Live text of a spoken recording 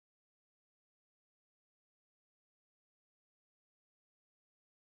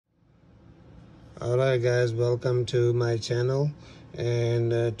Alright guys, welcome to my channel,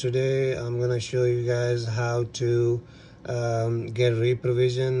 and today I'm gonna show you guys how to get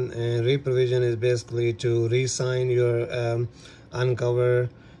ReProvision. And ReProvision is basically to re-sign your Unc0ver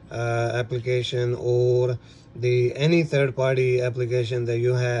application or any third-party application that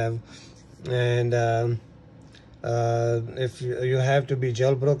you have. And if you have to be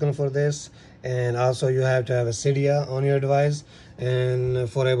jailbroken for this, and also you have to have a Cydia on your device and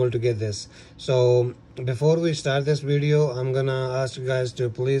for able to get this. So before we start this video, I'm gonna ask you guys to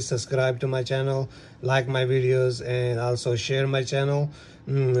please subscribe to my channel, like my videos, and also share my channel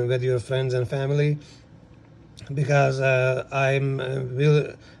with your friends and family, because I'm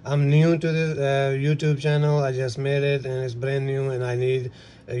new to this YouTube channel. I just made it and it's brand new, and I need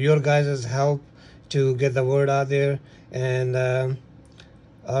your guys' help to get the word out there. And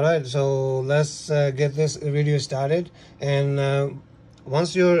all right, so let's get this video started. And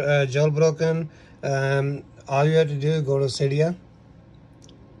once you're jailbroken, all you have to do is go to Cydia.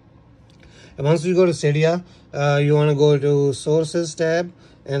 And once you go to Cydia, you want to go to Sources tab,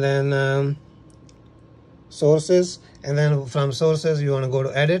 and then Sources, and then from Sources you want to go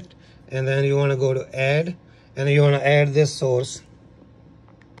to Edit, and then you want to go to Add, and you want to add this source.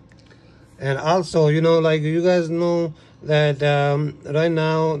 And also, like you guys know that right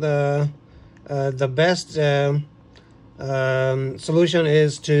now the best solution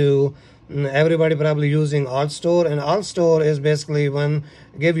is to everybody probably using Unc0ver, and Unc0ver is basically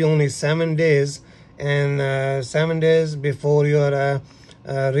give you only 7 days, and 7 days before your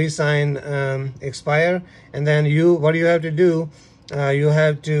Resign expire. And then what you have to do, you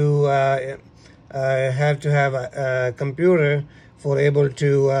have to have a computer for able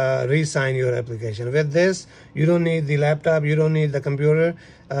to re-sign your application. With this, you don't need the laptop, you don't need the computer.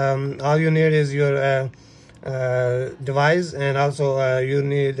 All you need is your device, and also you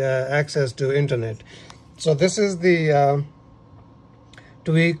need access to internet. So this is the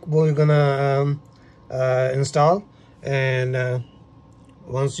tweak we're gonna install. And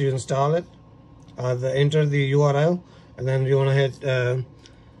once you install it, enter the URL, and then you want to hit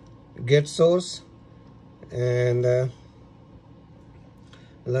get source, and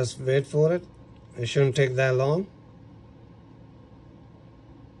let's wait for it. It shouldn't take that long.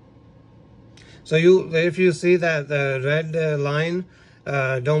 So if you see that the red line,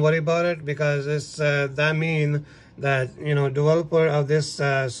 don't worry about it, because it's that mean that developer of this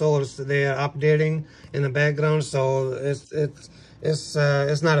source, they are updating in the background, so it's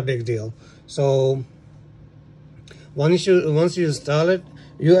not a big deal. So once you install it,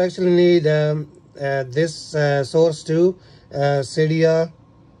 you actually need this source too,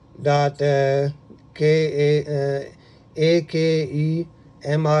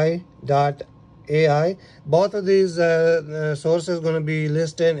 Cydia.akemi.ai. Both of these sources going to be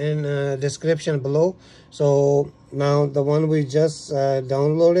listed in description below. So now the one we just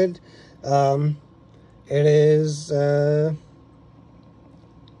downloaded, it is let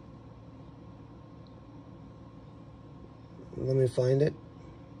me find it.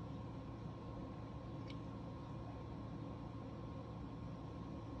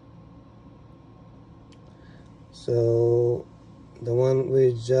 So the one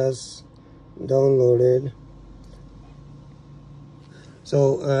we just downloaded,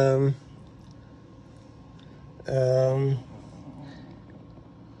 so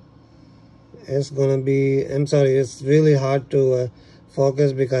it's gonna be, I'm sorry, it's really hard to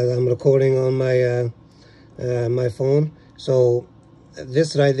focus because I'm recording on my my phone. So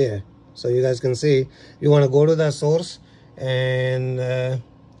this right there, so you guys can see, you want to go to the source and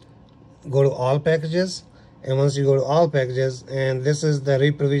go to all packages. And once you go to all packages, and this is the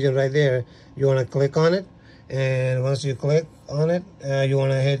ReProvision right there, you want to click on it. And once you click on it, you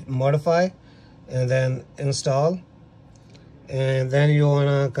want to hit modify, and then install, and then you want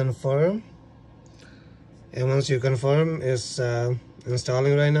to confirm. And once you confirm, it's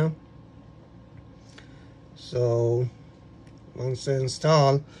installing right now. So once you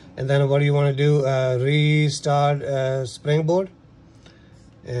install, and then what do you want to do? Restart Springboard,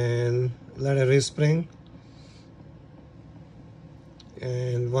 and let it respring.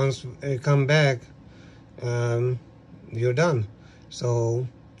 And once it come back, you're done. So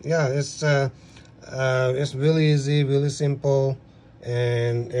yeah, it's really easy, really simple.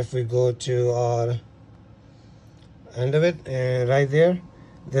 And if we go to our end of it, and right there,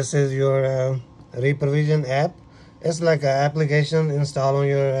 this is your ReProvision app. It's like an application installed on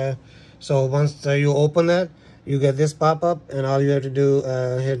your so once you open that, you get this pop-up, and all you have to do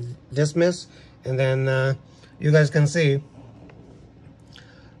hit dismiss, and then you guys can see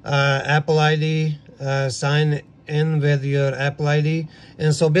Apple ID, sign in with your Apple ID.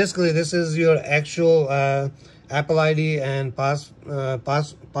 And so basically this is your actual Apple ID and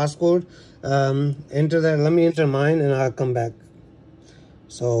passcode. Enter that. Let me enter mine and I'll come back.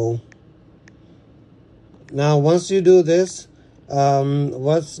 So now once you do this,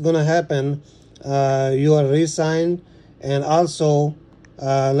 what's gonna happen, you are re-signed. And also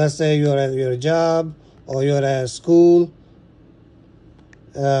let's say you're at your job or you're at school,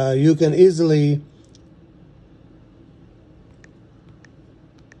 you can easily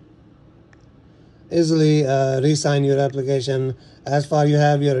re-sign your application as far you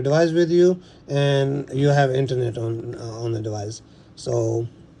have your device with you and you have internet on the device. So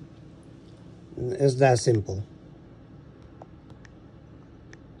it's that simple.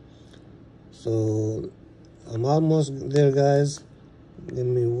 So I'm almost there, guys. Give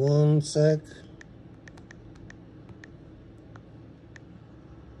me 1 sec.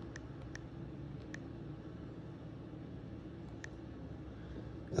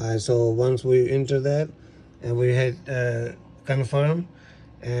 Alright, so once we enter that and we hit confirm,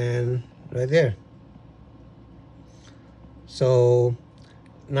 and right there. So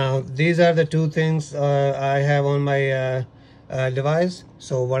now these are the two things I have on my device.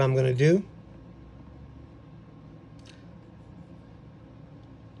 So what I'm gonna do,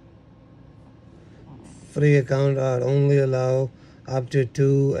 free account are only allow up to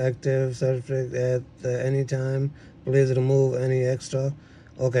 2 active certificates at any time. Please remove any extra.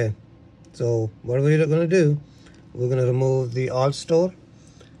 Okay, so what we're gonna do, we're gonna remove the alt store,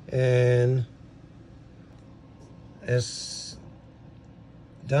 and it's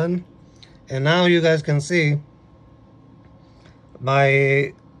done. And now you guys can see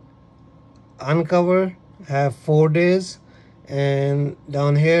my Unc0ver have 4 days, and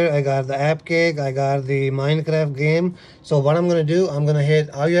down here I got the app cake, I got the Minecraft game. So what I'm gonna do, I'm gonna hit,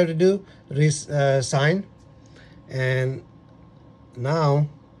 all you have to do, sign, and now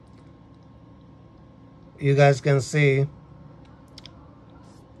you guys can see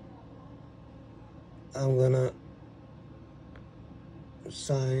I'm gonna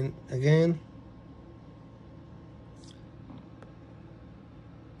sign again.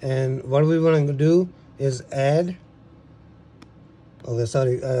 And what we want to do is add. Okay,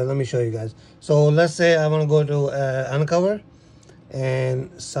 sorry, let me show you guys. So let's say I want to go to Unc0ver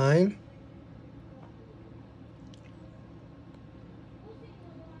and sign.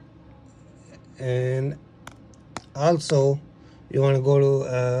 And also you want to go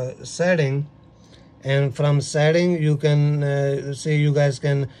to setting, and from setting you can see, you guys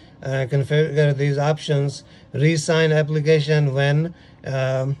can configure these options. Resign application when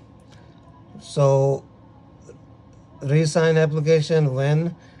so resign application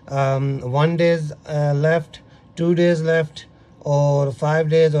when 1 day left, 2 days left, or 5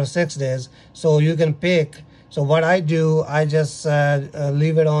 days or 6 days. So you can pick. So what I do, I just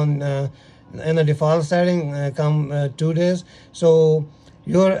leave it on in the default setting, 2 days. So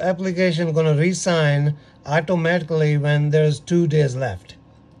your application gonna resign automatically when there's 2 days left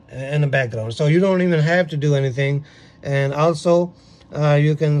in the background. So you don't even have to do anything. And also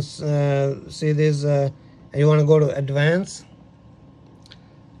you can see this, you want to go to advanced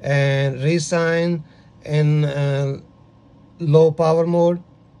and resign in low power mode,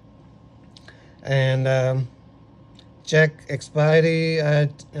 and check expiry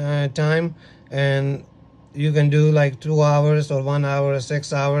time, and you can do like 2 hours or 1 hour or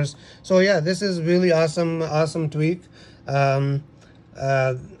 6 hours. So yeah, this is really awesome tweak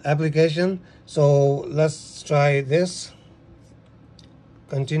application. So let's try this.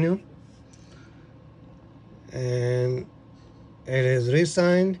 Continue, and it is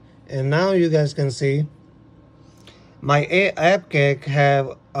resigned. And now you guys can see my app cake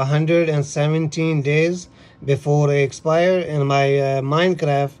have 117 days before they expire, and my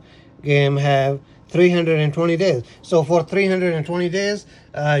Minecraft game have 320 days. So for 320 days,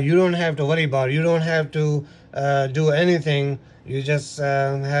 you don't have to worry about it. You don't have to do anything. You just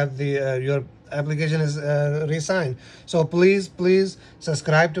have the your application is resigned. So please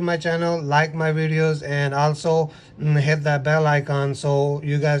subscribe to my channel, like my videos, and also hit that bell icon so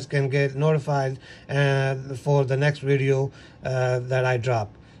you guys can get notified for the next video that I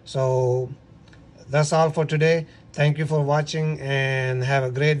drop. So that's all for today. Thank you for watching and have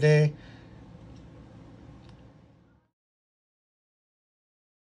a great day.